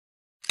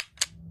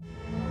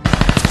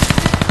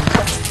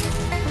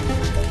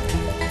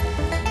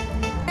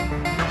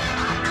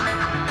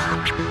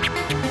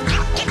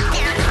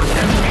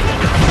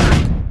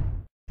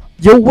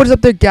Yo, what is up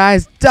there,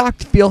 guys?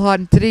 Dr. Feelhot,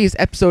 and today is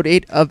episode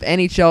 8 of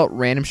NHL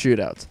Random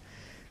Shootouts.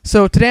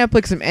 So today I'm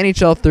playing some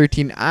NHL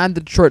 13 on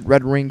the Detroit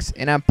Red Wings,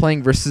 and I'm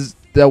playing versus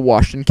the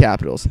Washington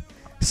Capitals.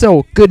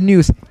 So, good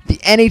news, the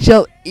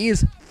NHL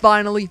is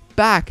finally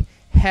back.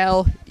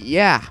 Hell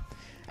yeah.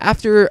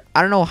 After,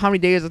 I don't know how many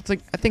days, I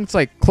think it's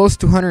like close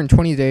to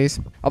 120 days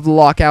of the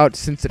lockout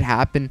since it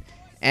happened.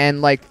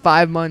 And like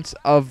 5 months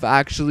of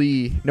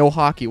actually no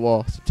hockey.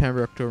 Well,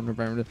 September, October,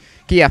 November.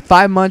 Okay, yeah,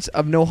 5 months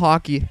of no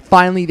hockey.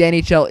 Finally, the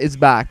NHL is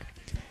back.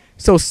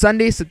 So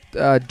Sunday,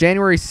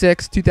 January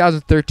 6,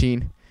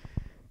 2013,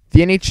 the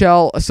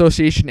NHL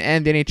Association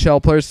and the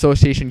NHL Players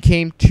Association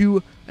came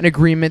to an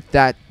agreement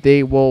that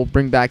they will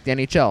bring back the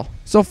NHL.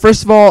 So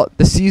first of all,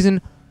 the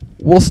season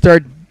will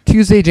start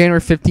Tuesday,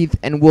 January 15th,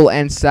 and will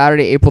end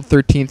Saturday, April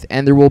 13th,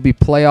 and there will be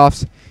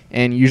playoffs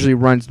and usually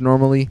runs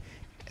normally.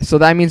 So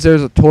that means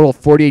there's a total of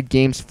 48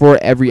 games for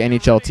every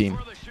NHL team.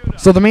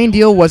 So the main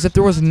deal was if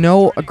there was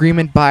no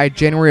agreement by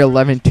January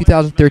 11,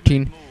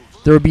 2013,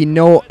 there would be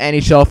no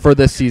NHL for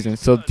this season,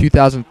 so the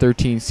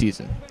 2013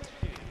 season.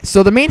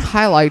 So the main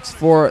highlights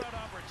for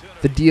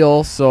the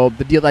deal,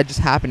 that just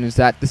happened, is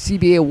that the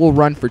CBA will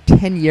run for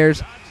 10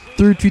 years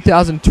through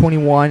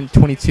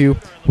 2021-22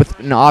 with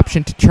an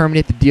option to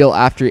terminate the deal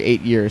after 8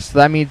 years. So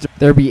that means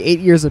there will be 8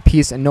 years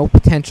apiece and no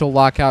potential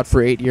lockout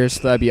for 8 years,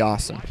 so that would be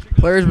awesome.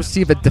 Players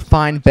receive a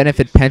defined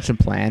benefit pension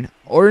plan.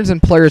 Owners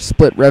and players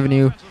split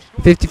revenue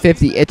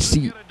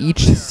 50-50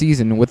 each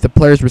season, with the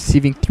players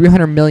receiving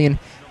 $300 million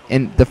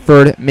in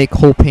deferred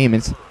make-whole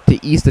payments to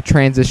ease the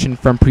transition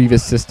from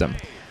previous system.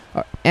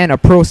 And a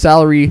pro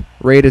salary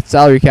rated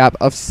salary cap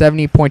of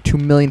 $70.2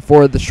 million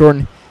for the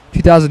shortened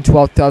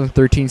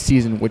 2012-2013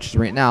 season, which is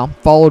right now,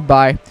 followed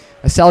by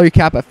a salary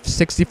cap of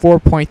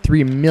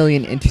 $64.3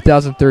 million in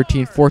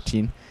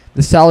 2013-14.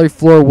 The salary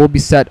floor will be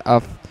set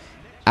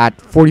at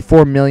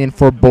 $44 million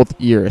for both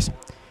years.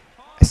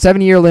 A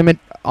 7-year limit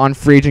on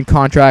free agent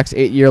contracts,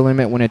 8-year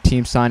limit when a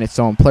team signs its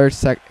own player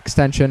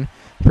extension.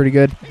 Pretty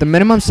good. The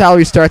minimum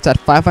salary starts at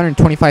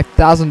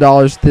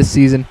 $525,000 this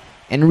season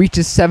and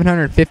reaches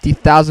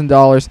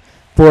 $750,000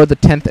 for the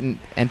 10th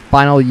and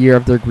final year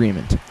of the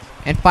agreement.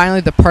 And finally,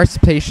 the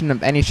participation of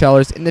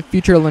NHLers in the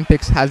future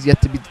Olympics has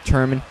yet to be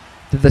determined.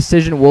 The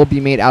decision will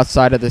be made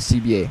outside of the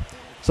CBA.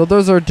 So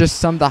those are just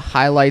some of the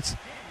highlights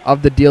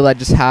of the deal that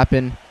just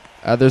happened.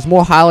 There's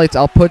more highlights.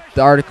 I'll put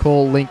the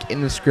article link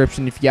in the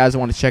description if you guys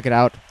want to check it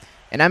out.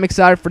 And I'm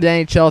excited for the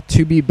NHL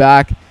to be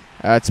back.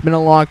 It's been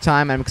a long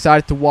time. I'm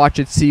excited to watch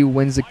it, see who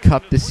wins the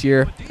cup this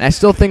year. And I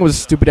still think it was a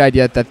stupid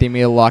idea that they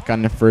made a lockout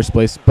in the first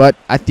place. But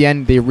at the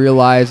end, they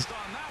realized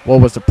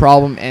what was the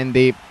problem, and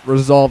they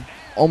resolved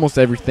almost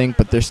everything.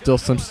 But there's still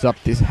some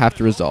stuff they have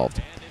to resolve.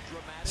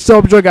 So,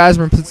 enjoy, guys.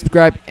 Remember to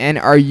subscribe. And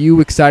are you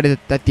excited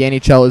that the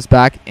NHL is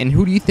back? And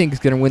who do you think is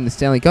going to win the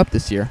Stanley Cup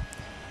this year?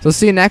 So,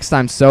 see you next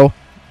time. So,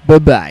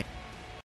 bye-bye.